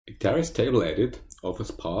Acterys Table Edit offers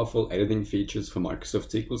powerful editing features for Microsoft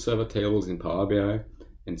SQL Server tables in Power BI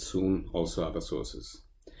and soon also other sources.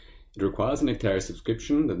 It requires an Acterys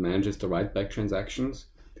subscription that manages the writeback transactions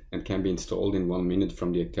and can be installed in 1 minute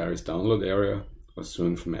from the Acterys download area or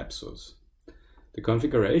soon from App Source. The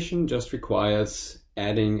configuration just requires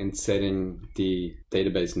adding and setting the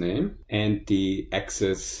database name and the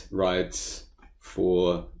access rights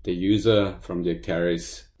for the user from the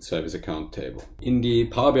Acterys service account table. In the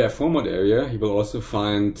Power BI format area, you will also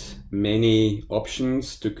find many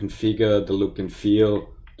options to configure the look and feel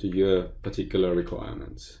to your particular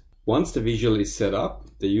requirements. Once the visual is set up,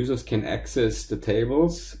 the users can access the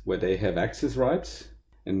tables where they have access rights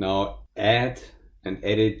and now add and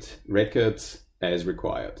edit records as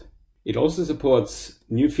required. It also supports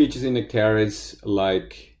new features in Acterys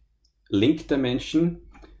like link dimension,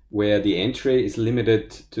 where the entry is limited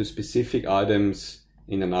to specific items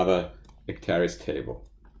in another Acterys table.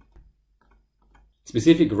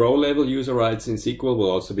 Specific row level user rights in SQL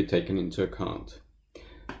will also be taken into account.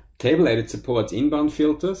 Table Edit supports inbound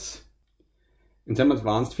filters and some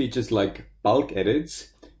advanced features like bulk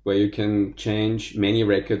edits, where you can change many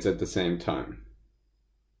records at the same time.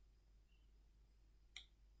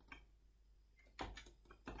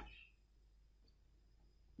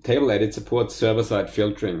 Table Edit supports server-side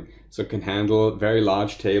filtering, so it can handle very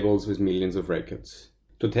large tables with millions of records.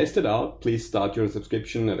 To test it out, please start your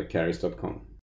subscription at acterys.com.